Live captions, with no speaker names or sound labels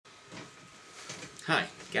Hi,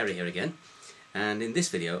 Gary here again, and in this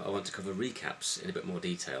video I want to cover recaps in a bit more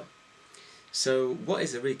detail. So what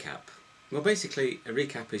is a recap? Well, basically a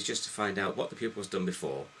recap is just to find out what the pupil's done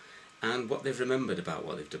before and what they've remembered about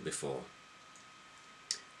what they've done before.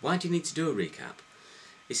 Why do you need to do a recap?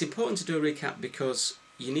 It's important to do a recap because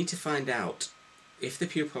you need to find out if the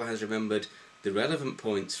pupil has remembered the relevant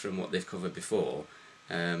points from what they've covered before,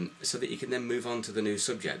 so that you can then move on to the new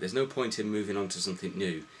subject. There's no point in moving on to something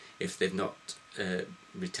new if they've not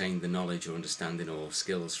retained the knowledge or understanding or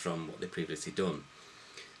skills from what they've previously done.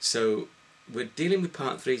 So we're dealing with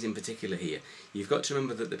part 3s in particular here. You've got to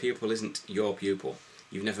remember that the pupil isn't your pupil.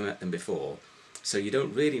 You've never met them before, so you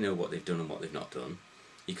don't really know what they've done and what they've not done.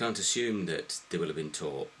 You can't assume that they will have been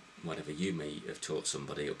taught whatever you may have taught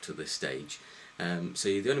somebody up to this stage. So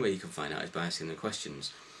the only way you can find out is by asking them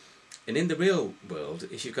questions. And in the real world,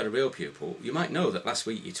 if you've got a real pupil, you might know that last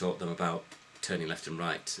week you taught them about turning left and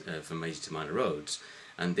right from major to minor roads,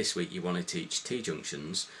 and this week you want to teach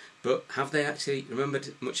T-junctions, but have they actually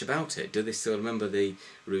remembered much about it? Do they still remember the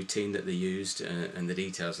routine that they used and the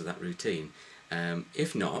details of that routine?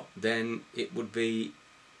 If not, then it would be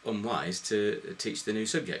unwise to teach the new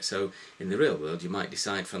subject. So in the real world you might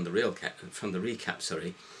decide from the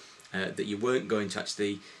recap that you weren't going to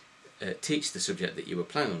actually teach the subject that you were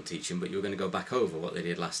planning on teaching, but you were going to go back over what they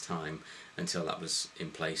did last time until that was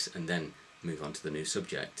in place and then move on to the new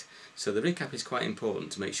subject. So the recap is quite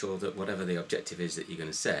important to make sure that whatever the objective is that you're going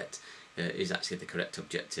to set is actually the correct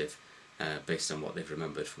objective based on what they've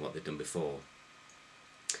remembered from what they've done before.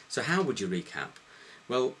 So how would you recap?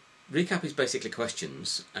 Well, recap is basically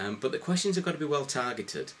questions, but the questions have got to be well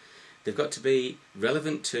targeted. They've got to be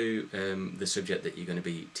relevant to the subject that you're going to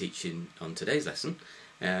be teaching on today's lesson,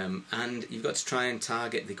 and you've got to try and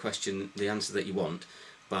target the answer that you want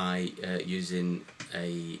by using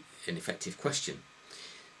an effective question.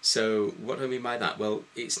 So what do I mean by that? Well,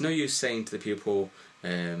 it's no use saying to the pupil,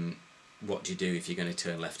 what do you do if you're going to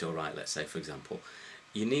turn left or right, let's say, for example.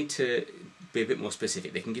 You need to be a bit more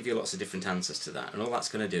specific. They can give you lots of different answers to that, and all that's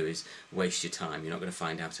going to do is waste your time. You're not going to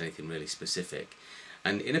find out anything really specific.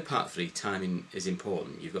 And in a part 3, timing is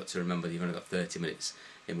important. You've got to remember that you've only got 30 minutes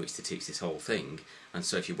in which to teach this whole thing, and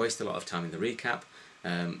so if you waste a lot of time in the recap,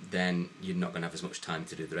 then you're not going to have as much time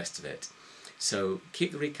to do the rest of it. So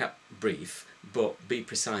keep the recap brief, but be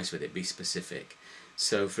precise with it, be specific.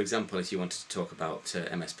 So for example, if you wanted to talk about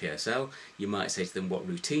MSPSL, you might say to them, what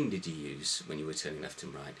routine did you use when you were turning left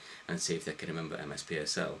and right, and see if they can remember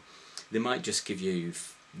MSPSL. They might just give you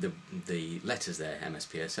the letters there,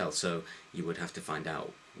 MSPSL, so you would have to find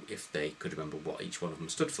out if they could remember what each one of them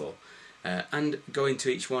stood for. And go into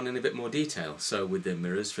each one in a bit more detail. So with the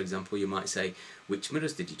mirrors, for example, you might say, which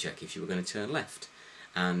mirrors did you check if you were going to turn left?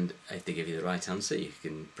 And if they give you the right answer, you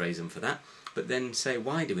can praise them for that, but then say,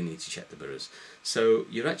 why do we need to check the mirrors? So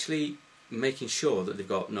you're actually making sure that they've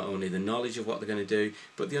got not only the knowledge of what they're going to do,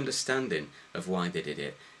 but the understanding of why they did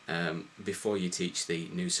it before you teach the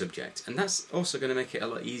new subject. And that's also going to make it a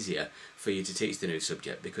lot easier for you to teach the new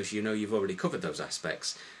subject, because you know you've already covered those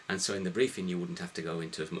aspects, and so in the briefing you wouldn't have to go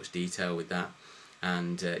into as much detail with that,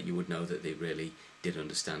 and you would know that they really did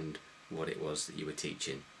understand what it was that you were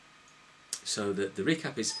teaching. So the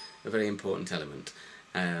recap is a very important element,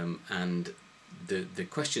 and the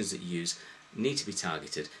questions that you use need to be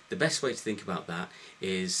targeted. The best way to think about that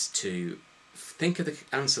is to think of the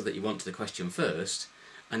answer that you want to the question first,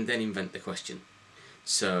 and then invent the question.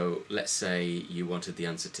 So let's say you wanted the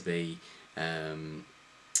answer to be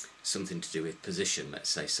something to do with position, let's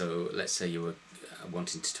say. So let's say you were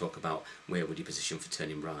wanting to talk about where would you position for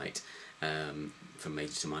turning right from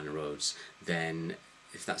major to minor roads. Then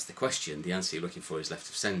if that's the question, the answer you're looking for is left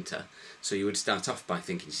of centre. So you would start off by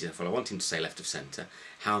thinking to yourself, well, I want him to say left of centre.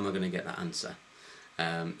 How am I going to get that answer?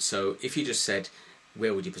 So if you just said,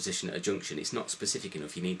 where would you position at a junction, it's not specific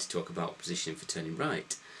enough. You need to talk about positioning for turning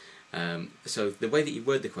right. So the way that you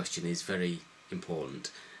word the question is very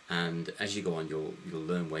important, and as you go on you'll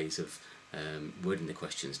learn ways of wording the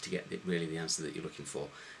questions to get really the answer that you're looking for.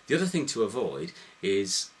 The other thing to avoid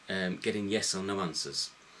is getting yes or no answers.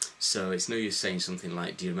 So it's no use saying something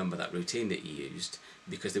like, do you remember that routine that you used?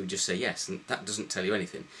 Because they would just say yes, and that doesn't tell you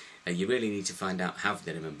anything. You really need to find out, have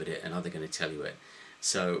they remembered it, and are they going to tell you it?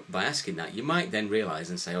 So by asking that, you might then realise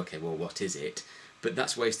and say, okay, well, what is it? But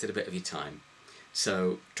that's wasted a bit of your time.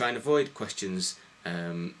 So try and avoid questions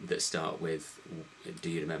that start with, do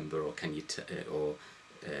you remember, or can you,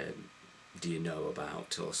 do you know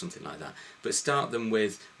about, or something like that. But start them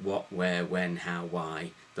with what, where, when, how,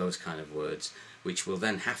 why, those kind of words, which will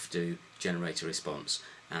then have to generate a response.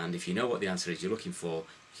 And if you know what the answer is you're looking for,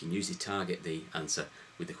 you can usually target the answer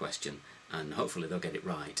with the question and hopefully they'll get it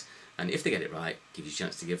right. And if they get it right, give you a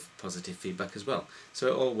chance to give positive feedback as well. So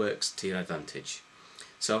it all works to your advantage.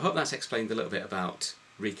 So I hope that's explained a little bit about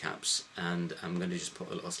recaps, and I'm going to just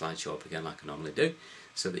put a little slideshow up again like I normally do,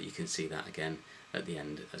 so that you can see that again at the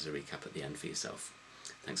end as a recap at the end for yourself.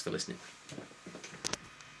 Thanks for listening.